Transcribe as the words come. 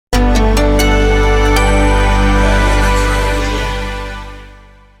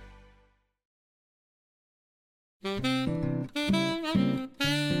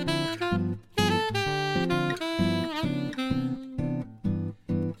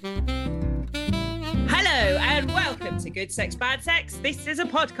Hello and welcome to Good Sex, Bad Sex. This is a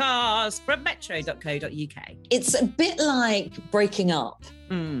podcast from metro.co.uk. It's a bit like Breaking Up,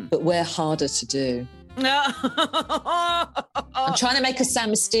 but we're harder to do. I'm trying to make us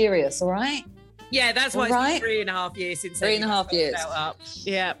sound mysterious, all right? Yeah, that's why it's been 3.5 years since 3.5 years. Up.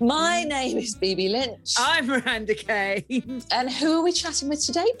 Yeah. My name is BB Lynch. I'm Miranda Kay. And who are we chatting with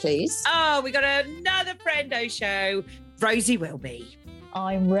today, please? Oh, we got another friendo show, Rosie Wilby.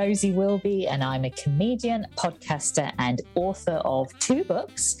 I'm Rosie Wilby, and I'm a comedian, podcaster, and author of 2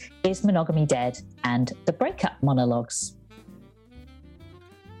 books, Is Monogamy Dead? And The Breakup Monologues.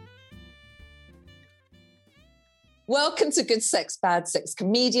 Welcome to Good Sex, Bad Sex,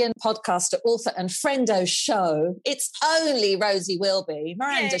 comedian, podcaster, author, and friendo show. It's only Rosie Wilby.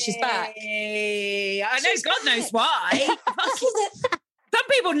 Miranda, she's back. I know, God knows why. Some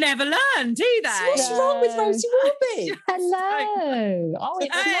people never learn, do they? What's wrong with Rosie Wilby? Hello. Oh,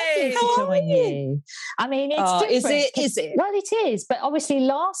 it's lovely to join you. I mean, it's different. Is it? Well, it is. But obviously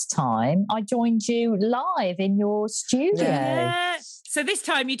last time I joined you live in your studio. Yeah. So this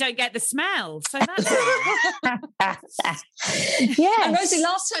time you don't get the smell. So that's yeah. And Rosie,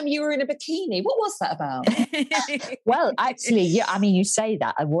 last time you were in a bikini. What was that about? Well, actually, yeah, I mean, you say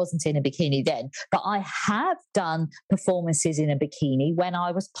that. I wasn't in a bikini then, but I have done performances in a bikini when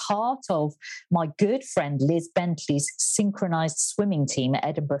I was part of my good friend Liz Bentley's synchronized swimming team at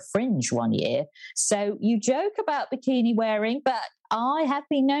Edinburgh Fringe one year. So you joke about bikini wearing, but I have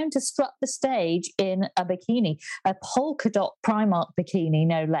been known to strut the stage in a bikini, a polka dot Primark bikini,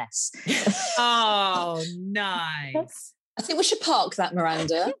 no less. Oh, nice. I think we should park that,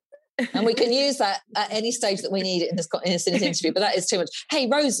 Miranda, and we can use that at any stage that we need it in this interview, but that is too much. Hey,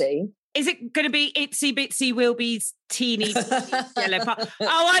 Rosie. Is it going to be Itsy Bitsy Wilby's teeny yellow part? Oh,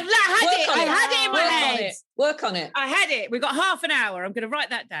 I had it in my head. Work on it. I had it. We've got half an hour. I'm going to write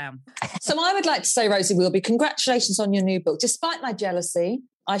that down. So I would like to say, Rosie Wilby, congratulations on your new book. Despite my jealousy,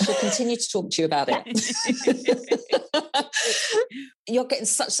 I shall continue to talk to you about it. You're getting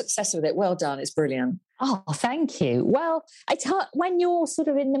such success with it. Well done. It's brilliant. Oh, thank you. Well, it's hard when you're sort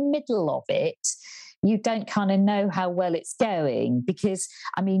of in the middle of it. You don't kind of know how well it's going because,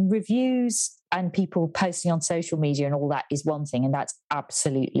 I mean, reviews and people posting on social media and all that is one thing, and that's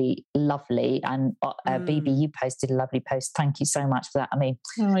absolutely lovely. And BB, you posted a lovely post. Thank you so much for that. I mean,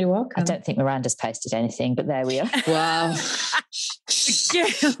 oh, you're welcome. I don't think Miranda's posted anything, but there we are. Wow.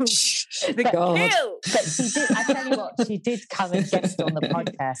 The guilt. But she did, I tell you what, she did come and guest on the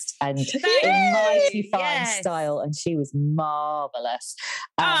podcast and in mighty fine style, and she was marvellous.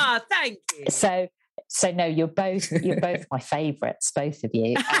 Thank you. So no, you're both my favourites, both of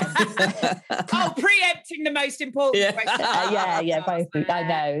you. Preempting the most important question. Both. I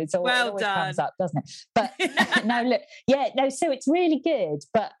know it always done. Comes up, doesn't it? But so it's really good.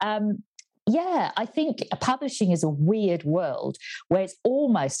 But I think publishing is a weird world where it's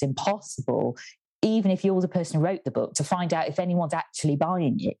almost impossible, even if you're the person who wrote the book, to find out if anyone's actually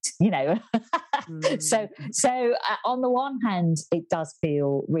buying it, you know. So on the one hand, it does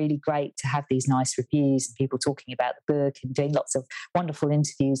feel really great to have these nice reviews and people talking about the book and doing lots of wonderful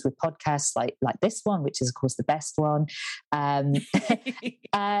interviews with podcasts like this one, which is of course the best one. But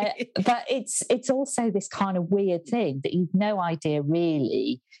it's also this kind of weird thing that you've no idea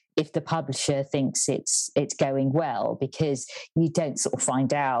really if the publisher thinks it's going well, because you don't sort of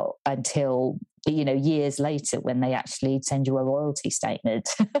find out until, you know, years later when they actually send you a royalty statement.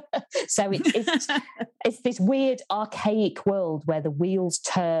 So it's this weird archaic world where the wheels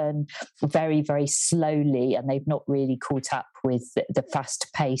turn very, very slowly, and they've not really caught up with the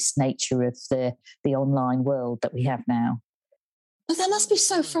fast-paced nature of the online world that we have now. But that must be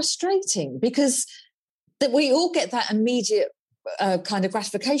so frustrating, because that we all get that immediate kind of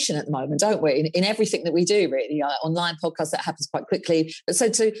gratification at the moment, don't we? In everything that we do, really. Online podcasts, that happens quite quickly. But so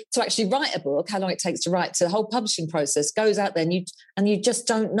to actually write a book, how long it takes to write, to the whole publishing process goes out there, and you just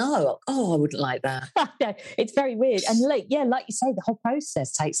don't know. Oh, I wouldn't like that. No, it's very weird. And like you say, the whole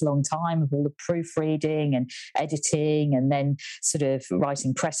process takes a long time, of all the proofreading and editing, and then sort of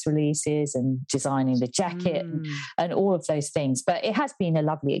writing press releases and designing the jacket and all of those things. But it has been a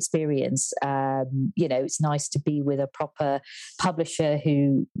lovely experience. It's nice to be with a proper publisher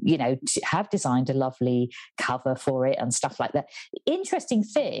who, you know, have designed a lovely cover for it and stuff like that. Interesting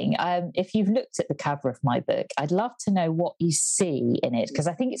thing, if you've looked at the cover of my book, I'd love to know what you see in it, because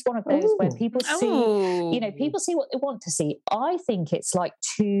I think it's one of those where people see, people see what they want to see. I think it's like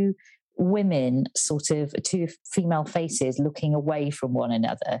two women, sort of two female faces looking away from one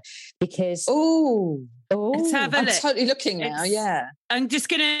another, because Let's have a I'm look. totally looking now. Yeah. I'm just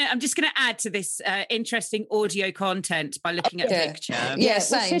gonna add to this interesting audio content by looking at a picture. Yeah,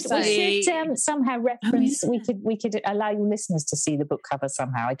 same. We should somehow reference. We could allow your listeners to see the book cover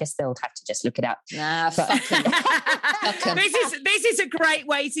somehow. I guess they'll have to just look it up. Nah, fuck 'em. This is a great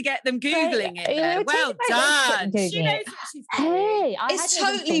way to get them googling it. Well done. She knows what she's doing. It's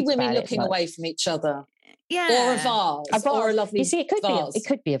totally women looking away from each other. Yeah. Or a vase. Or a lovely You see, it could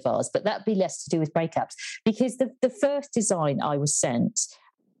be a vase, but that'd be less to do with breakups, because the first design I was sent,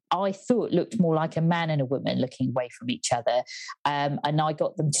 I thought looked more like a man and a woman looking away from each other. And I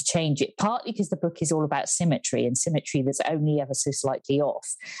got them to change it, partly because the book is all about symmetry, and symmetry that's only ever so slightly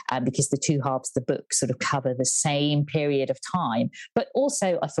off, because the two halves of the book sort of cover the same period of time. But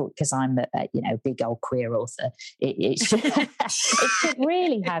also I thought, because I'm a big old queer author, it should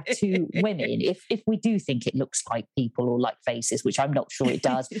really have two women. If we do think it looks like people or like faces, which I'm not sure it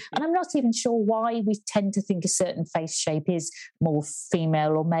does. And I'm not even sure why we tend to think a certain face shape is more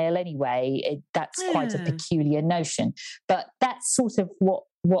female or male anyway. That's quite a peculiar notion, but that's sort of what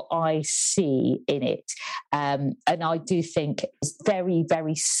I see in it. And I do think it's very,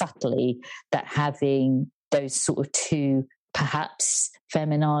 very subtly that having those sort of two perhaps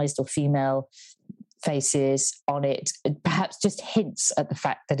feminized or female faces on it perhaps just hints at the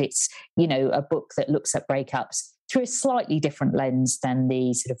fact that it's, a book that looks at breakups through a slightly different lens than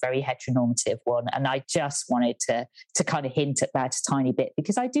the sort of very heteronormative one. And I just wanted to kind of hint at that a tiny bit,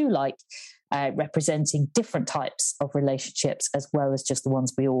 because I do like representing different types of relationships as well as just the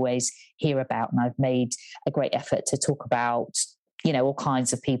ones we always hear about. And I've made a great effort to talk about all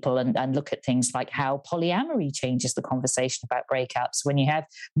kinds of people and look at things like how polyamory changes the conversation about breakups when you have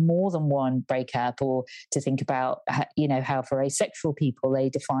more than one breakup, or to think about, how for asexual people they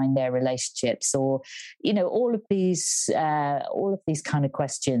define their relationships, or, all of these kind of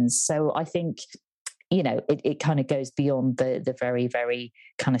questions. So I think, it kind of goes beyond the very, very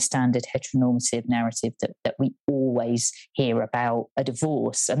kind of standard heteronormative narrative that we always hear about a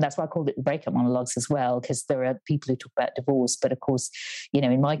divorce. And that's why I called it the Breakup Monologues as well, because there are people who talk about divorce, but of course,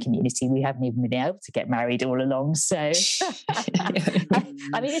 in my community, we haven't even been able to get married all along. So, I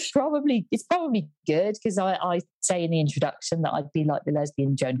mean, it's probably good, because I say in the introduction that I'd be like the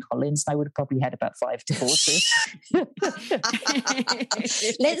lesbian Joan Collins, and I would have probably had about 5 divorces.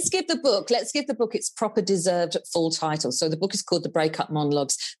 Let's give the book its proper deserved full title. So the book is called The Breakup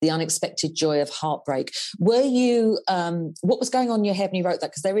Monologues, The Unexpected Joy of Heartbreak. Were you, what was going on in your head when you wrote that?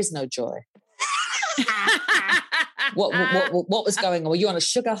 Because there is no joy. What was going on? Were you on a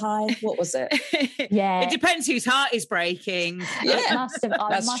sugar high? What was it? Yeah. It depends whose heart is breaking. Yeah.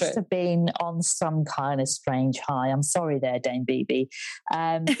 I must have been on some kind of strange high. I'm sorry there, Dame BB.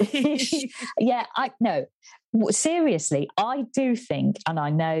 Yeah, seriously, I do think, and I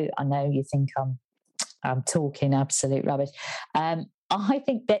know you think I'm talking absolute rubbish. I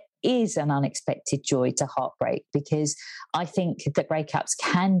think there is an unexpected joy to heartbreak, because I think that breakups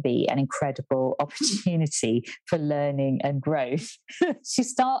can be an incredible opportunity for learning and growth. She's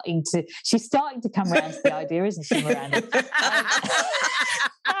starting to come around to the idea, isn't she, Miranda? Good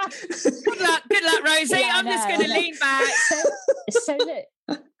luck, Rosie. Yeah, I'm just going to lean back. So look.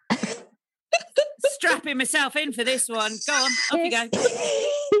 Strapping myself in for this one. Go on, off you go.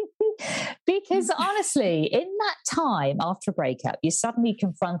 Because honestly, in that time after a breakup, you're suddenly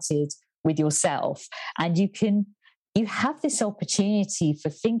confronted with yourself, and you have this opportunity for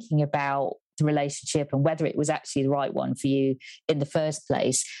thinking about the relationship and whether it was actually the right one for you in the first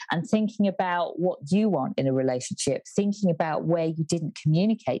place, and thinking about what you want in a relationship, thinking about where you didn't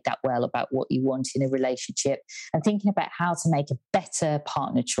communicate that well about what you want in a relationship, and thinking about how to make a better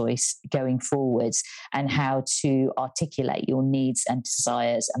partner choice going forwards, and how to articulate your needs and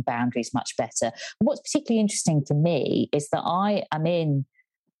desires and boundaries much better. And what's particularly interesting for me is that I am in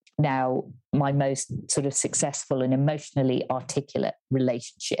now my most sort of successful and emotionally articulate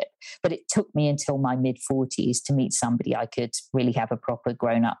relationship. But it took me until my mid-40s to meet somebody I could really have a proper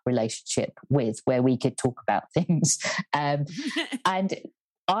grown-up relationship with, where we could talk about things. And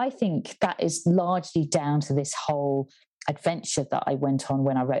I think that is largely down to this whole adventure that I went on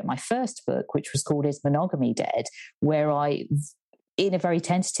when I wrote my first book, which was called Is Monogamy Dead?, where I, in a very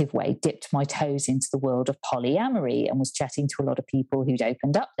tentative way, dipped my toes into the world of polyamory and was chatting to a lot of people who'd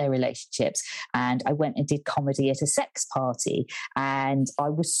opened up their relationships. And I went and did comedy at a sex party, and I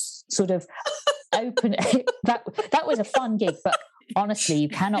was sort of open. That was a fun gig, but honestly, you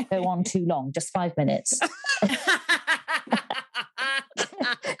cannot go on too long, just 5 minutes.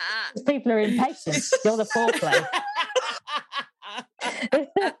 People are impatient. You're the foreplay.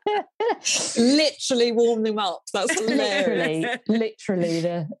 Literally warm them up. That's hilarious. literally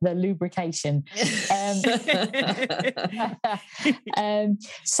the lubrication.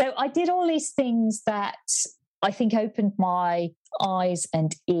 So I did all these things that I think opened my eyes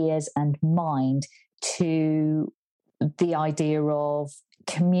and ears and mind to the idea of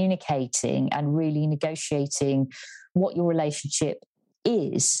communicating and really negotiating what your relationship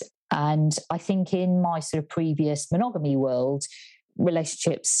is. And I think in my sort of previous monogamy world,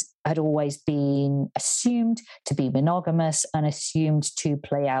 relationships had always been assumed to be monogamous and assumed to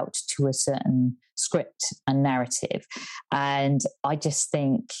play out to a certain script and narrative. And I just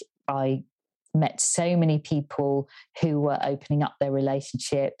think I met so many people who were opening up their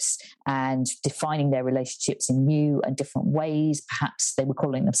relationships and defining their relationships in new and different ways. Perhaps they were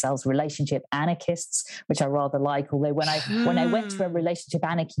calling themselves relationship anarchists, which I rather like. Although when I went to a relationship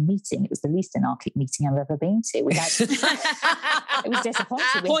anarchy meeting, it was the least anarchic meeting I've ever been to. We had, it was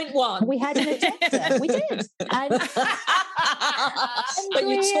disappointing. Point one. We had an agenda. We did. But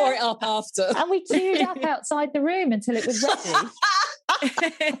you tore it up after. And we queued up outside the room until it was ready.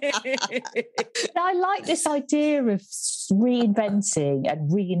 I like this idea of reinventing and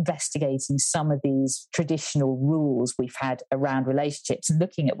reinvestigating some of these traditional rules we've had around relationships and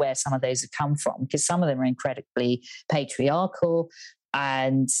looking at where some of those have come from, because some of them are incredibly patriarchal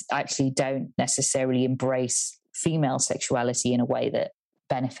and actually don't necessarily embrace female sexuality in a way that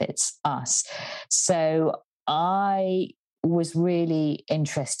benefits us. So I was really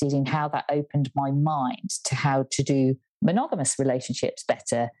interested in how that opened my mind to how to do monogamous relationships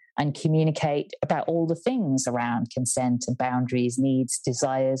better and communicate about all the things around consent and boundaries, needs,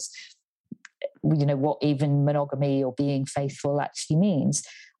 desires, what even monogamy or being faithful actually means.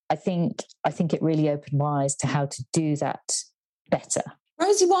 I think it really opened my eyes to how to do that better.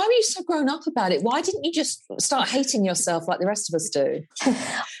 Rosie, why were you so grown up about it? Why didn't you just start hating yourself like the rest of us do?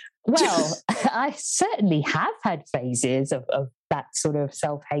 Well, I certainly have had phases of that sort of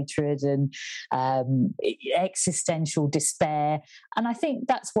self-hatred and existential despair. And I think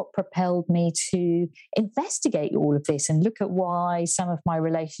that's what propelled me to investigate all of this and look at why some of my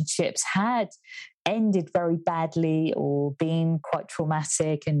relationships had ended very badly or been quite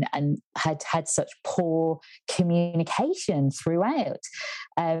traumatic and had such poor communication throughout.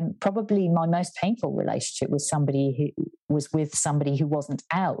 Probably my most painful relationship was with somebody who wasn't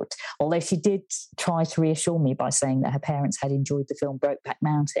out, although she did try to reassure me by saying that her parents had enjoyed the film Brokeback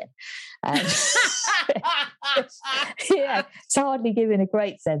Mountain. Yeah, it's hardly giving a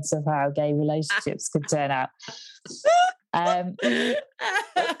great sense of how gay relationships could turn out. And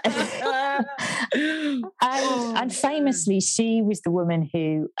famously, she was the woman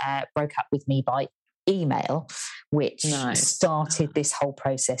who broke up with me by email, which started this whole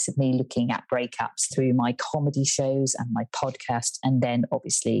process of me looking at breakups through my comedy shows and my podcast, and then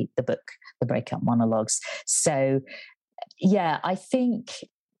obviously the book, The Breakup Monologues. So, yeah, I think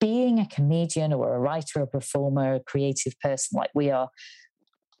being a comedian or a writer, a performer, a creative person like we are,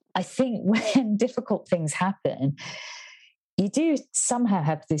 I think when difficult things happen, you do somehow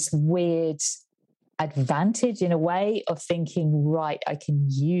have this weird advantage in a way of thinking, right, I can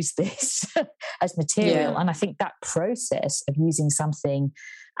use this as material. Yeah. And I think that process of using something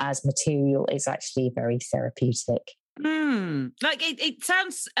as material is actually very therapeutic. Like it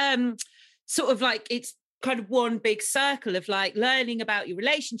sounds sort of like it's kind of one big circle of like learning about your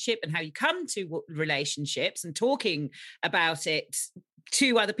relationship and how you come to relationships and talking about it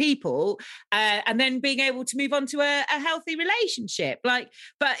to other people, and then being able to move on to a healthy relationship. But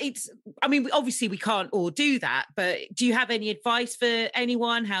obviously we can't all do that, but do you have any advice for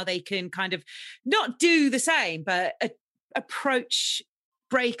anyone how they can kind of not do the same, but approach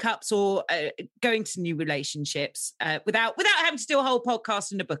breakups or going to new relationships without having to do a whole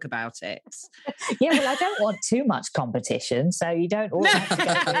podcast and a book about it? Yeah, well, I don't want too much competition, so you don't all have to go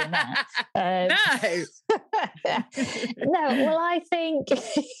doing that. No, well, I think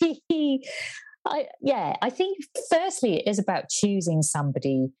I think firstly it is about choosing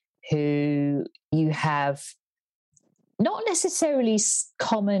somebody who you have not necessarily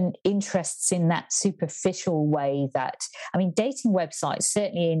common interests in that superficial way that, I mean, dating websites,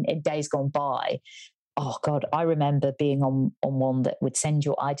 certainly in days gone by, oh God, I remember being on one that would send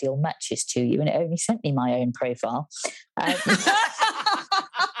your ideal matches to you, and it only sent me my own profile.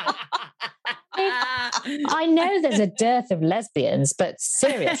 I know there's a dearth of lesbians, but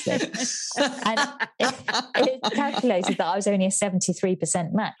seriously. And it calculated that I was only a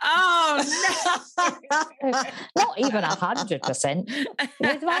 73% match. Oh, no. Not even 100%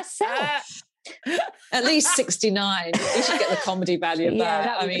 with myself. At least 69. You should get the comedy value of that.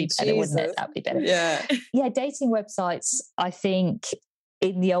 That would be better, wouldn't it? That would be better. Yeah. Yeah, dating websites, I think,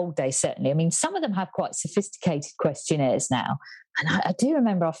 in the old days, certainly. I mean, some of them have quite sophisticated questionnaires now. And I do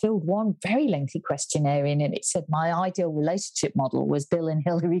remember I filled one very lengthy questionnaire in, and it said my ideal relationship model was Bill and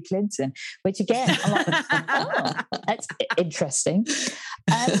Hillary Clinton, which again, I'm like, oh, that's interesting.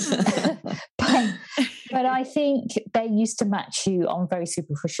 But I think they used to match you on very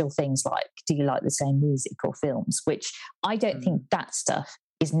superficial things like, do you like the same music or films? Which I don't think that stuff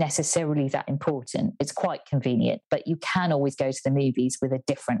is necessarily that important. It's quite convenient, but you can always go to the movies with a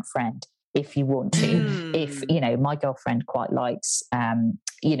different friend if you want to. If, my girlfriend quite likes,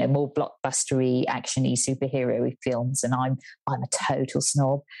 more blockbustery, actiony, superhero films, and I'm a total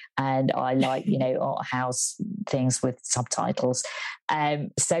snob, and I like, art house things with subtitles.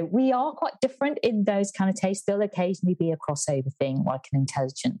 So we are quite different in those kind of tastes. There'll occasionally be a crossover thing, like an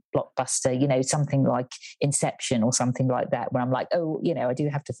intelligent blockbuster, something like Inception or something like that, where I'm like, I do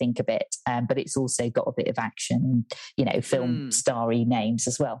have to think a bit, but it's also got a bit of action, film starry names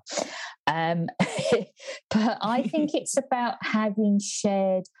as well. But I think it's about having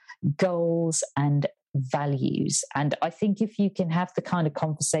shared goals and values. And I think if you can have the kind of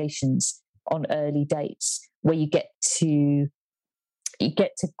conversations on early dates where you get to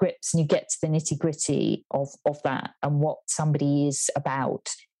grips and you get to the nitty gritty of that and what somebody is about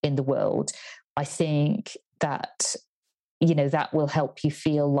in the world, I think that, that will help you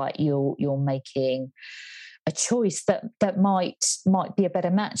feel like you're making a choice that might be a better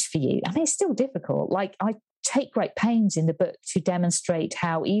match for you. I mean, it's still difficult. Like, I take great pains in the book to demonstrate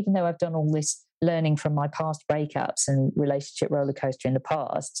how, even though I've done all this learning from my past breakups and relationship roller coaster in the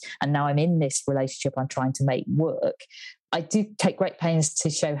past, and now I'm in this relationship I'm trying to make work, I do take great pains to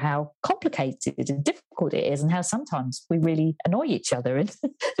show how complicated and difficult it is, and how sometimes we really annoy each other. And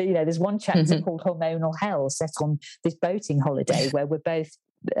there's one chapter called Hormonal Hell, set on this boating holiday where we're both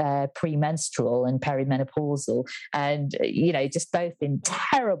premenstrual and perimenopausal, and just both in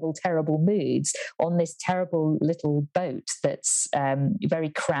terrible moods on this terrible little boat that's very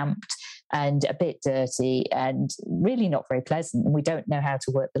cramped and a bit dirty and really not very pleasant, and we don't know how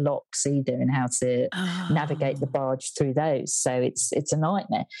to work the locks either and how to navigate the barge through those, so it's a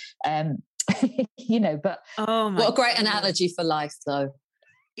nightmare. But what a great analogy for life, though.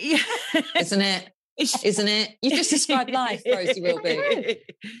 Yeah. Isn't it? You just described life, Rosie Wilby.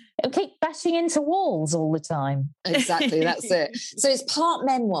 Keep bashing into walls all the time. Exactly, that's it. So it's part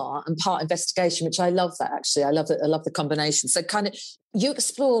memoir and part investigation, which I love that, actually. I love the combination. So kind of you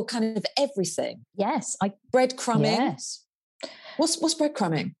explore kind of everything. Yes. Breadcrumbing. Yes. What's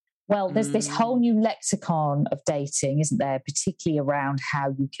breadcrumbing? Well, there's this whole new lexicon of dating, isn't there? Particularly around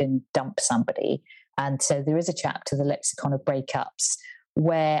how you can dump somebody. And so there is a chapter, the lexicon of breakups,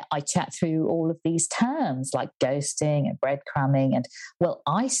 where I chat through all of these terms like ghosting and breadcrumbing, and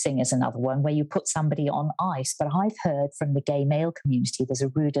icing is another one where you put somebody on ice. But I've heard from the gay male community there's a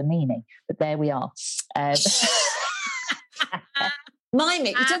ruder meaning. But there we are. Mime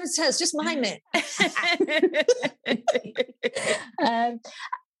it. You don't have to tell us, just mime it.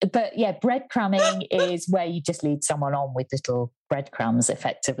 But yeah, breadcrumbing is where you just lead someone on with little breadcrumbs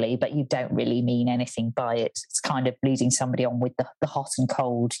effectively, but you don't really mean anything by it. It's kind of leading somebody on with the hot and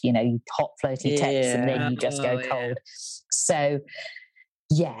cold, hot floaty text, and then you just go cold. So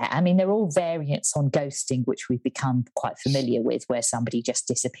yeah, I mean, they're all variants on ghosting, which we've become quite familiar with, where somebody just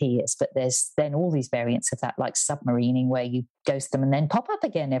disappears. But there's then all these variants of that, like submarining, where you ghost them and then pop up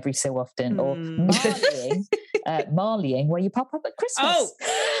again every so often, or marleying, where you pop up at Christmas. Oh,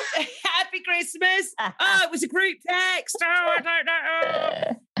 happy Christmas. Oh, it was a group text. Oh, I don't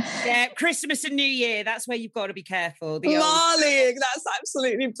know. Yeah, Christmas and New Year. That's where you've got to be careful. Marleying, that's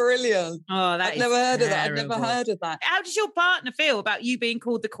absolutely brilliant. Oh, I've never heard of that. I've never heard of that. How does your partner feel about you being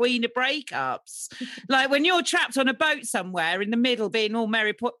called the queen of breakups? Like when you're trapped on a boat somewhere in the middle, being all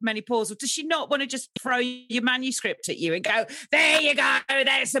menopausal, does she not want to just throw your manuscript at you and go, there you go,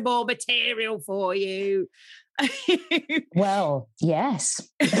 there's some more material for you? Well, yes.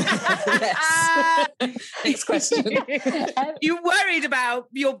 Yes. Next question. You worried about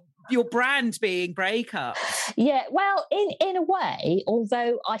your brand being Breakup? Yeah, well, in a way,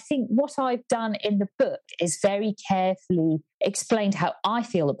 although I think what I've done in the book is very carefully explained how I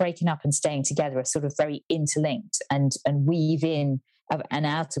feel that breaking up and staying together are sort of very interlinked and weave in and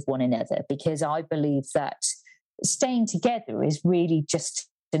out of one another, because I believe that staying together is really just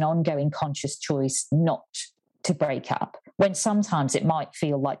an ongoing conscious choice not to break up, when sometimes it might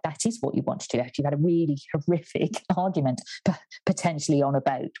feel like that is what you want to do after you've had a really horrific argument, potentially on a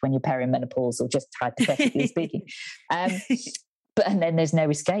boat when you're perimenopausal, just hypothetically speaking. And then there's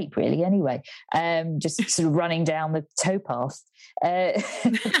no escape really anyway, just sort of running down the towpath.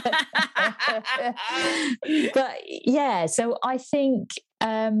 But yeah, so I think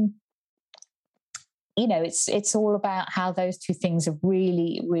it's all about how those two things are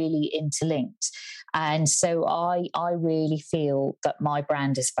really, really interlinked. And so I really feel that my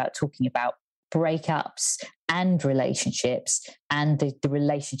brand is about talking about breakups and relationships and the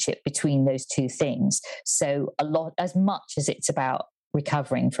relationship between those two things. So as much as it's about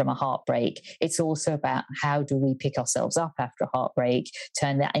recovering from a heartbreak, it's also about how do we pick ourselves up after a heartbreak,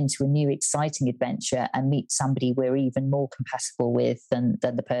 turn that into a new exciting adventure and meet somebody we're even more compatible with than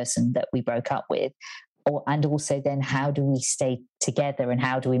the person that we broke up with. And also then how do we stay together and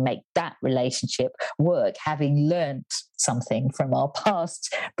how do we make that relationship work, having learnt something from our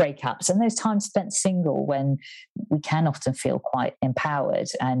past breakups and those times spent single when we can often feel quite empowered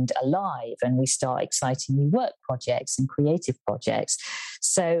and alive and we start exciting new work projects and creative projects.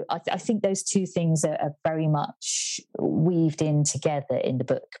 So I think those two things are very much weaved in together in the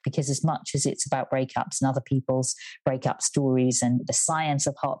book, because as much as it's about breakups and other people's breakup stories and the science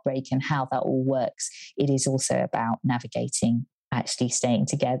of heartbreak and how that all works, it is also about navigating actually staying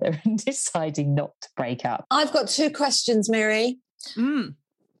together and deciding not to break up. I've got two questions, Miri.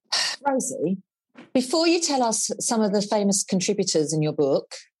 Rosie, before you tell us some of the famous contributors in your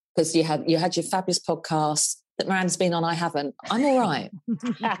book, because you had your fabulous podcast that Miranda's been on, I haven't. I'm all right.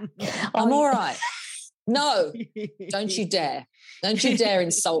 I'm all right. No, don't you dare. Don't you dare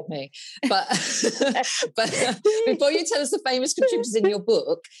insult me. But before you tell us the famous contributors in your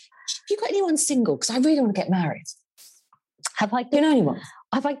book, have you got anyone single? Because I really want to get married. Have I got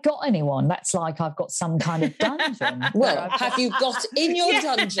anyone? That's like I've got some kind of dungeon. Well, have you got in your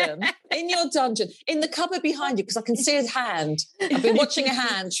dungeon, in the cupboard behind you, because I can see his hand. I've been watching a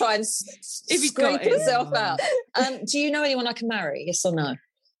hand try and scrape itself out. Do you know anyone I can marry? Yes or no?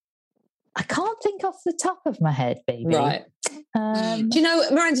 I can't think off the top of my head, baby. Right. Do you know,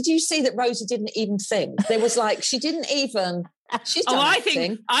 Miranda, did you see that Rosie didn't even think? There was she didn't even... She's done I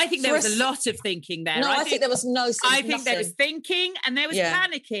think there was a lot of thinking there. No, I think there was no. I think there was thinking, and there was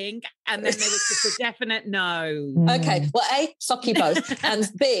panicking, and then there was just a definite no. Okay, well, A, fuck you both, and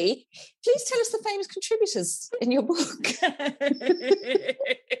B, please tell us the famous contributors in your book.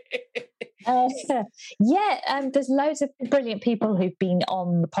 There's loads of brilliant people who've been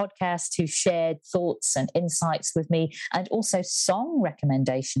on the podcast who shared thoughts and insights with me, and also song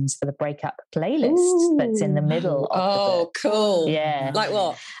recommendations for the Breakup playlist that's in the middle of the book. Cool. Yeah. Like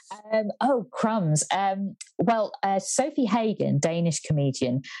what? Crumbs. Sophie Hagen, Danish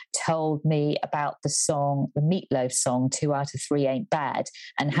comedian, told me about the Meatloaf song, 2 out of 3 Ain't Bad,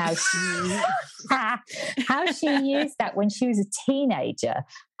 and how she used that when she was a teenager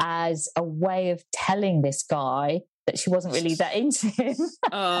as a way of telling this guy that she wasn't really that into him.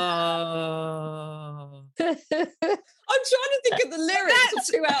 I'm trying to think of the lyrics of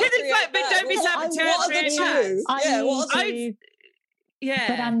 2 out of 3 Ain't Bad. But don't be saboteurs.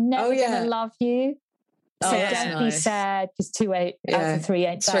 But I'm never going to love you. So don't be sad because 2 out of 3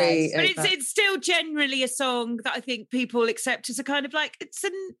 ain't bad. But it's still generally a song that I think people accept as a kind of it's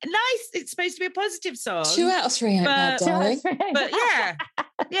it's supposed to be a positive song. 2 out of 3 ain't bad, darling. But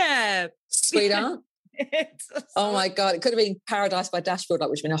yeah. Sweetheart. Oh my God, it could have been Paradise by Dashboard, which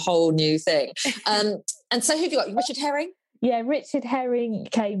would have been a whole new thing. And so who have you got? Richard Herring? Yeah, Richard Herring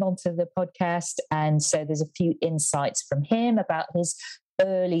came onto the podcast, and so there's a few insights from him about his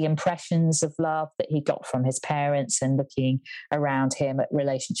early impressions of love that he got from his parents and looking around him at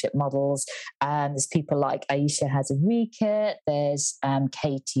relationship models. There's people like Aisha Hazarika, there's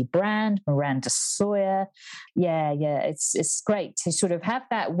Katie Brand, Miranda Sawyer. It's great to sort of have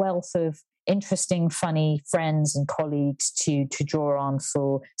that wealth of interesting, funny friends and colleagues to draw on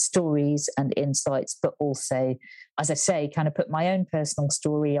for stories and insights, but also, as I say, kind of put my own personal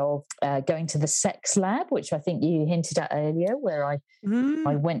story of going to the sex lab, which I think you hinted at earlier, where I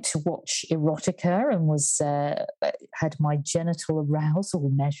went to watch erotica and was had my genital arousal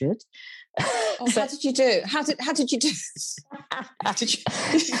measured. How did you do? How did you do?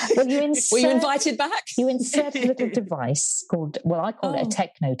 Were you invited back? You insert a little device called, I call it a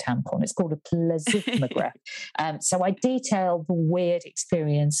techno tampon. It's called a plasmograph. So I detail the weird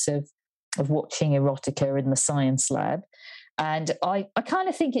experience of watching erotica in the science lab. And I kind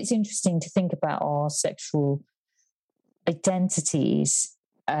of think it's interesting to think about our sexual identities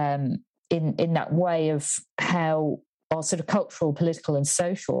in that way of how our sort of cultural, political and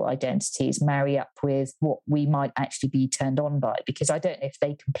social identities marry up with what we might actually be turned on by, because I don't know if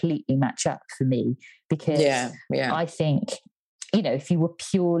they completely match up for me, because I think, if you were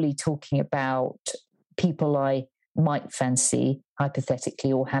purely talking about people I might fancy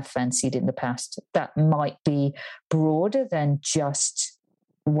hypothetically or have fancied in the past, that might be broader than just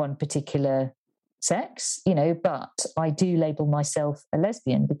one particular sex, but I do label myself a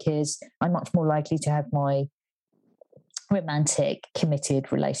lesbian because I'm much more likely to have my romantic,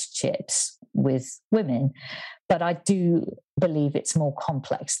 committed relationships with women. But I do believe it's more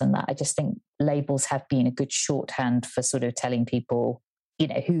complex than that. I just think labels have been a good shorthand for sort of telling people,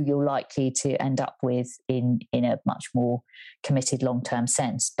 who you're likely to end up with in a much more committed long-term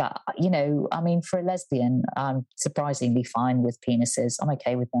sense. But, for a lesbian, I'm surprisingly fine with penises. I'm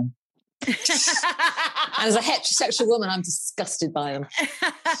okay with them. And as a heterosexual woman, I'm disgusted by them.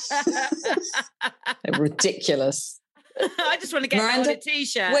 They're ridiculous. I just want to get on a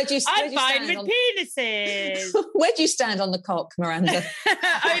t-shirt. I'm fine with penises. Where do you stand on the cock, Miranda?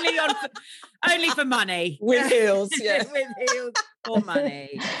 only for money. With heels, yeah. With heels or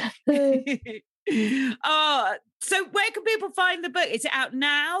money. Oh, so where can people find the book? Is it out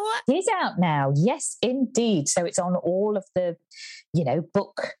now? It is out now. Yes, indeed. So it's on all of the,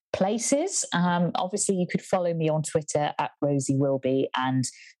 book places. Obviously, you could follow me on Twitter at Rosie Wilby, and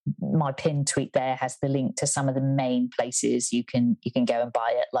my pinned tweet there has the link to some of the main places you can go and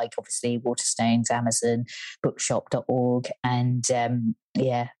buy it, like obviously Waterstones, Amazon, bookshop.org, and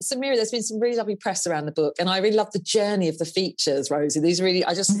So Miri, there's been some really lovely press around the book, and I really love the journey of the features, Rosie.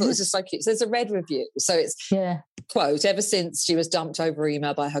 I just thought this was so cute. So there's a red review. So it's quote, ever since she was dumped over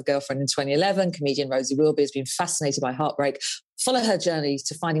email by her girlfriend in 2011, comedian Rosie Wilby has been fascinated by heartbreak. Follow her journey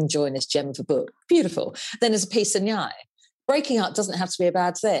to finding joy in this gem of a book. Beautiful. Then there's a piece of Nyai. Breaking up doesn't have to be a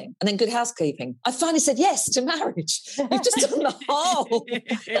bad thing. And then Good Housekeeping. I finally said yes to marriage. You've just done the whole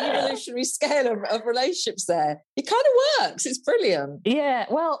evolutionary scale of relationships there. It kind of works. It's brilliant. Yeah,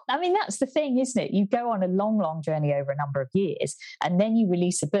 well, that's the thing, isn't it? You go on a long, long journey over a number of years, and then you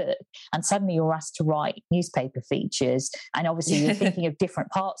release a book, and suddenly you're asked to write newspaper features. And obviously you're thinking of different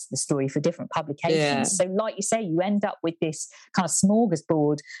parts of the story for different publications. Yeah. So like you say, you end up with this kind of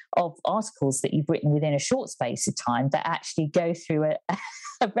smorgasbord of articles that you've written within a short space of time that actually go through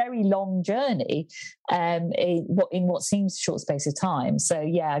a very long journey in what seems a short space of time. So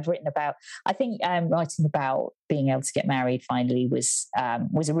yeah, I've written about, I think writing about being able to get married finally was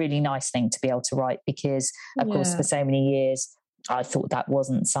a really nice thing to be able to write, because of course for so many years I thought that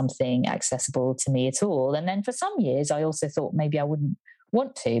wasn't something accessible to me at all. And then for some years I also thought maybe I wouldn't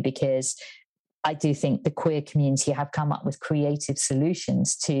want to, because I do think the queer community have come up with creative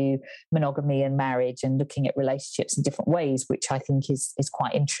solutions to monogamy and marriage and looking at relationships in different ways, which I think is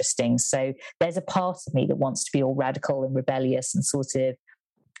quite interesting. So there's a part of me that wants to be all radical and rebellious and sort of,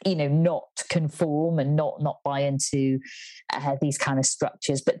 not conform and not buy into these kind of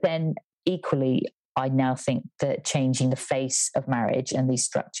structures. But then equally, I now think that changing the face of marriage and these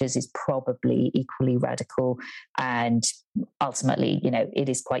structures is probably equally radical, and ultimately, it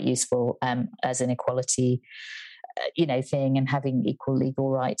is quite useful as an equality, thing, and having equal legal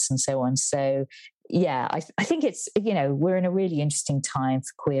rights and so on. So, yeah, I think it's, we're in a really interesting time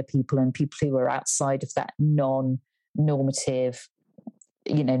for queer people and people who are outside of that non-normative,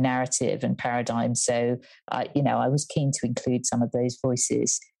 narrative and paradigm. So, I was keen to include some of those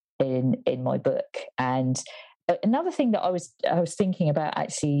voices in my book. And another thing that I was thinking about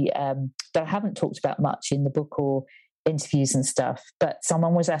actually, that I haven't talked about much in the book or interviews and stuff, but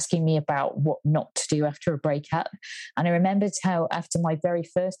someone was asking me about what not to do after a breakup. And I remembered how after my very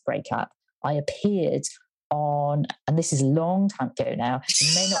first breakup, I appeared on, and this is a long time ago now,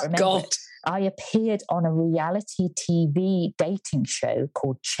 you may not remember God. I appeared on a reality TV dating show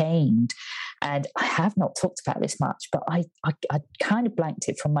called Chained. And I have not talked about this much, but I kind of blanked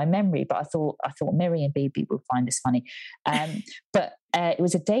it from my memory, but I thought Miri and BB will find this funny. But it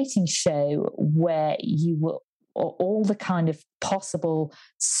was a dating show where you were all the kind of possible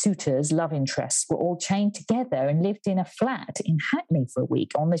suitors, love interests, were all chained together and lived in a flat in Hackney for a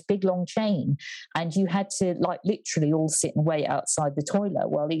week on this big long chain. And you had to literally all sit and wait outside the toilet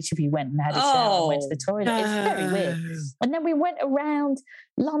while each of you went and had a shower and went to the toilet. It's very weird. And then we went around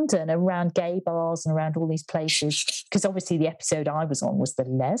London, around gay bars and around all these places, because obviously the episode I was on was the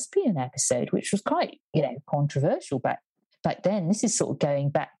lesbian episode, which was quite, controversial back then. This is sort of going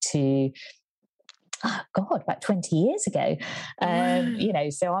back to about 20 years ago. So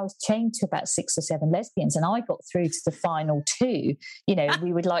I was chained to about 6 or 7 lesbians, and I got through to the final 2.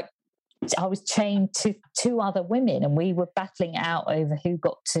 I was chained to 2 other women, and we were battling out over who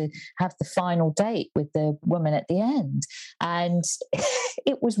got to have the final date with the woman at the end. And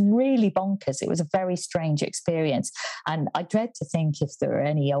it was really bonkers. It was a very strange experience. And I dread to think if there are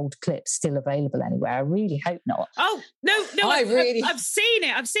any old clips still available anywhere. I really hope not. Oh, no, I've seen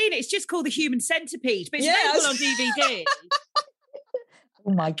it. It's just called The Human Centipede, but it's available on DVD.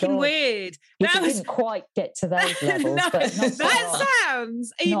 Oh my fucking God. weird. Which That it was didn't quite get to those levels, no, but not that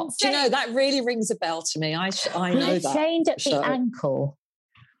sounds insane. Do you know, that really rings a bell to me. I know that. chained at the So- ankle.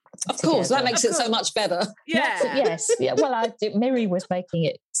 Of course, that makes it so much better. Yeah. Yes. Yeah. Well, Miri was making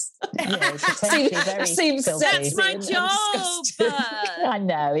it, potentially very Seems filthy. That's my and job. I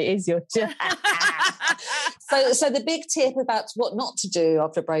know, it is your job. So the big tip about what not to do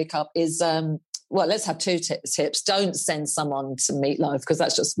after a breakup is, well, let's have two tips. Don't send someone some meatloaf, because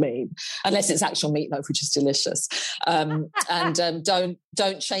that's just mean, unless it's actual meatloaf, which is delicious. And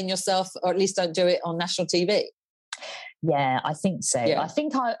don't chain yourself, or at least don't do it on national TV. Yeah, I think so. Yeah. I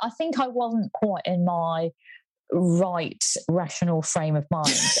think I wasn't quite in my right rational frame of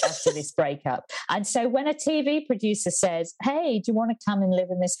mind after this breakup. And so when a TV producer says, "Hey, do you want to come and live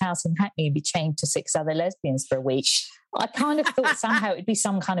in this house in Hackney and be chained to 6 other lesbians for a week?" I kind of thought somehow it'd be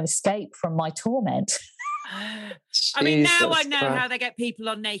some kind of escape from my torment. I mean, now I know how they get people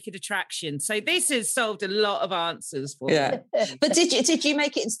on Naked Attraction. So this has solved a lot of answers for me. But did you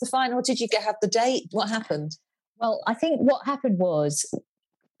make it into the final? Did you have the date? What happened? Well, I think what happened was,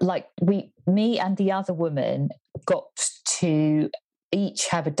 like, me and the other woman got to each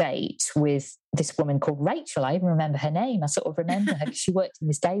have a date with this woman called Rachel. I even remember her name. I sort of remember her because she worked in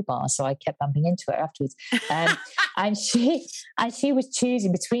this day bar, so I kept bumping into her afterwards. And she was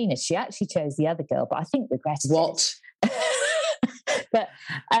choosing between us. She actually chose the other girl, but I think regretted what? it. But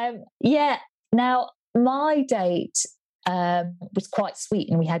now my date was quite sweet,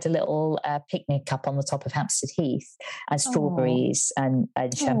 and we had a little picnic up on the top of Hampstead Heath, and strawberries and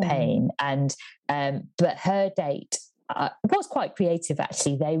champagne. And but her date was quite creative,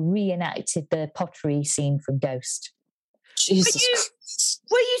 actually. They reenacted the pottery scene from Ghost. Jesus.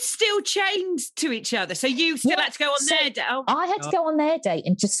 Were you still chained to each other? So you still had to go on their date? Oh, I had to go on their date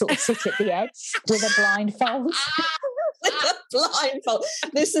and just sort of sit at the edge with a blindfold. With a blindfold.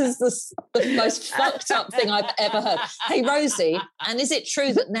 This is the most fucked up thing I've ever heard. Hey, Rosie, and is it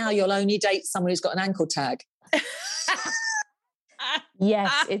true that now you'll only date someone who's got an ankle tag?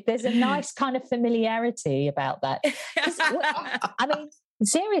 Yes, there's a nice kind of familiarity about that. I mean,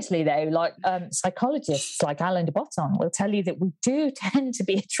 seriously though, like psychologists like Alain de Botton will tell you that we do tend to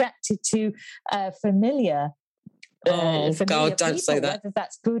be attracted to familiar. God, don't people, say that. Whether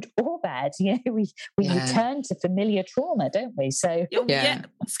that's good or bad, we return to familiar trauma, don't we? So I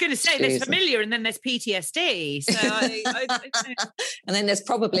was going to say there's familiar, and then there's PTSD. So and then there's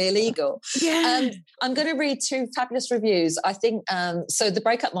probably illegal. Yeah. I'm going to read 2 fabulous reviews. I think so. The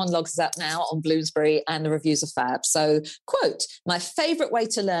Breakup Monologues is out now on Bloomsbury, and the reviews are fab. So, quote: "My favourite way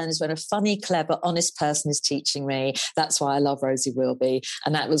to learn is when a funny, clever, honest person is teaching me. That's why I love Rosie Wilby."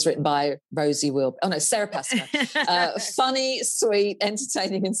 And that was written by Rosie Wilby. Oh no, Sarah Pascoe. Funny, sweet,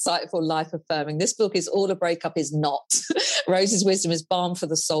 entertaining, insightful, life-affirming. This book is all a breakup is not. Rosie's wisdom is balm for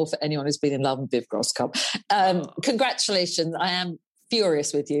the soul for anyone who's been in love with Viv Groskop. Congratulations. I am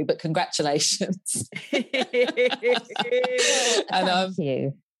furious with you, but congratulations. Thank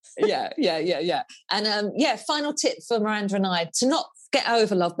you. Yeah. And final tip for Miranda and I, to not get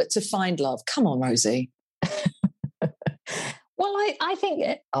over love, but to find love. Come on, Rosie. Well, I think,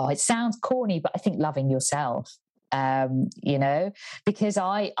 it sounds corny, but I think loving yourself, because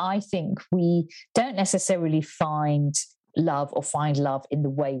I think we don't necessarily find love in the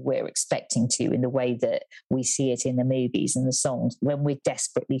way we're expecting to, in the way that we see it in the movies and the songs, when we're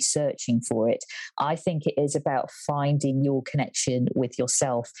desperately searching for it. I think it is about finding your connection with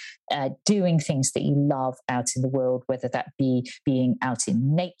yourself, doing things that you love out in the world, whether that be being out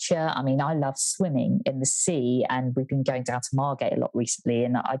in nature. I mean, I love swimming in the sea, and we've been going down to Margate a lot recently,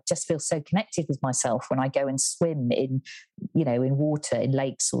 and I just feel so connected with myself when I go and swim in water, in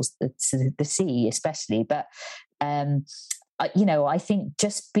lakes or the sea especially. But I think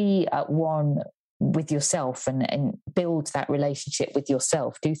just be at one with yourself and build that relationship with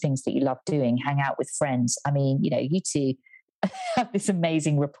yourself. Do things that you love doing. Hang out with friends. I mean, you two have this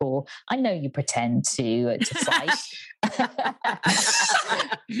amazing rapport. I know you pretend to fight.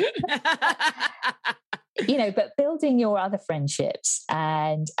 But building your other friendships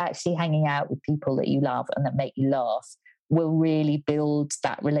and actually hanging out with people that you love and that make you laugh will really build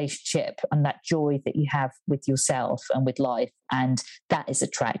that relationship and that joy that you have with yourself and with life. And that is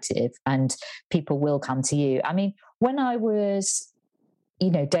attractive, and people will come to you. I mean, when I was,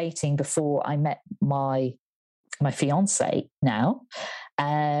 dating before I met my fiance now,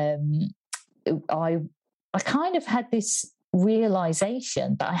 I kind of had this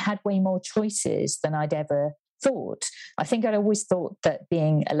realization that I had way more choices than I'd ever thought. I think I'd always thought that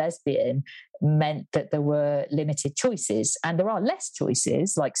being a lesbian meant that there were limited choices, and there are less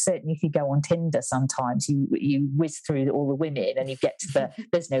choices. Like, certainly if you go on Tinder, sometimes you whiz through all the women and you get to the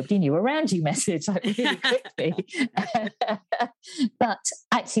there's nobody new around you message like really quickly. But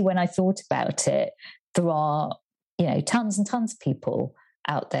actually, when I thought about it, there are, tons and tons of people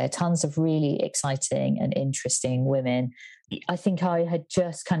out there, tons of really exciting and interesting women. I think I had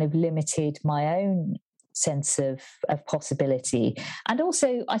just kind of limited my own sense of possibility. And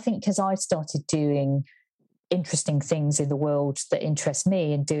also, I think because I started doing interesting things in the world that interest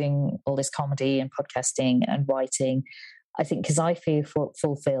me and doing all this comedy and podcasting and writing, I think because I feel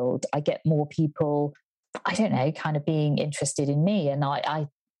fulfilled, I get more people, I don't know, kind of being interested in me. And I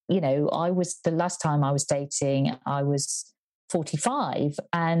was, the last time I was dating, I was 45,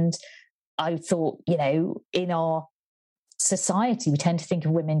 and I thought, in our society, we tend to think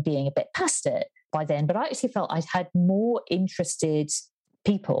of women being a bit past it by then, but I actually felt I'd had more interested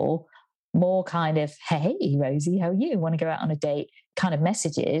people, more kind of, hey, Rosie, how are you? Want to go out on a date kind of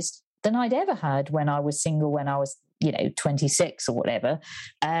messages than I'd ever had when I was single, when I was, 26 or whatever.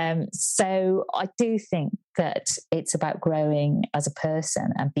 So I do think that it's about growing as a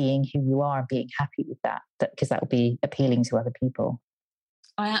person and being who you are and being happy with that because that will be appealing to other people.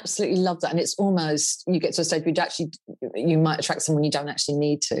 I absolutely love that. And it's almost, you get to a stage where you might attract someone you don't actually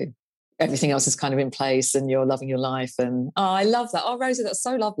need to. Everything else is kind of in place and you're loving your life. And I love that. Oh, Rosie, that's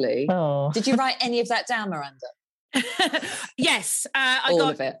so lovely. Oh. Did you write any of that down, Miranda? Yes. I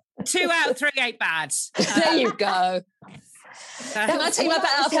got of it. 2 out of 3 ain't bad. There you go. Can I tell you my Bat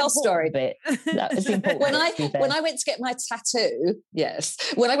Out of Hell story? That was important. When I went to get my tattoo,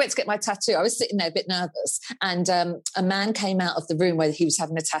 I was sitting there a bit nervous, and a man came out of the room where he was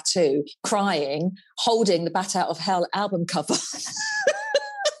having a tattoo, crying, holding the Bat Out of Hell album cover. So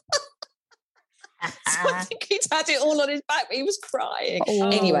I think he'd had it all on his back, but he was crying. Oh.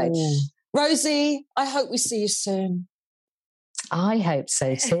 Anyway, Rosie, I hope we see you soon. I hope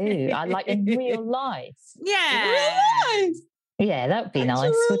so too. I like in real life. Yeah. Real life. Yeah, that would be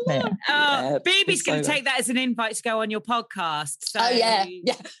nice, wouldn't it? Oh, Baby's going to take that as an invite to go on your podcast. So yeah. You'd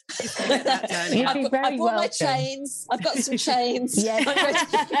be very welcome. My chains. I've got some chains.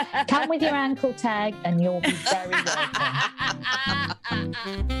 Yeah. Come with your ankle tag and you'll be very welcome.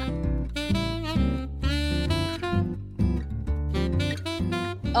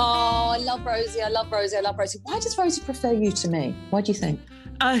 Oh, I love Rosie. Why does Rosie prefer you to me? Why do you think?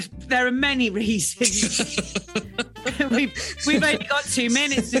 There are many reasons. we've only got 2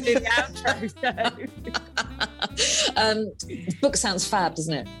 minutes to do the outro. The book sounds fab,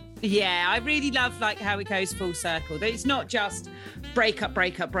 doesn't it? Yeah, I really love how it goes full circle. That it's not just breakup,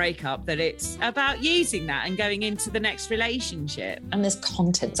 that it's about using that and going into the next relationship. And there's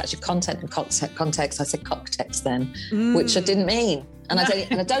content. It's actually content and context. I said context then, which I didn't mean. And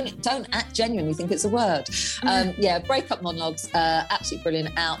I don't genuinely think it's a word. Breakup Monologues, absolutely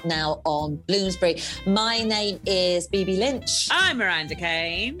brilliant, out now on Bloomsbury. My name is BB Lynch. I'm Miranda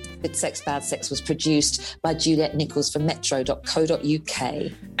Kane. Good Sex, Bad Sex was produced by Juliet Nichols for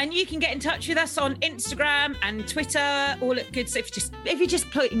metro.co.uk. And you can get in touch with us on Instagram and Twitter, all at Good Sex. If you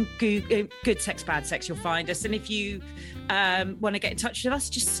just put in Google, Good Sex, Bad Sex, you'll find us. And if you want to get in touch with us,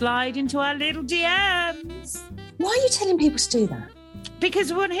 just slide into our little DMs. Why are you telling people to do that?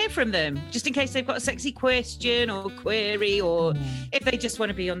 Because we want to hear from them, just in case they've got a sexy question or query, or if they just want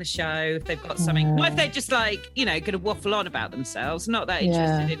to be on the show, if they've got something. What if they're just going to waffle on about themselves, not that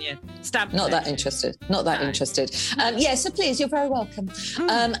interested in your stamp? Not that interested. So please, you're very welcome.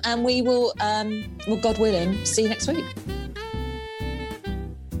 And we will, God willing, see you next week.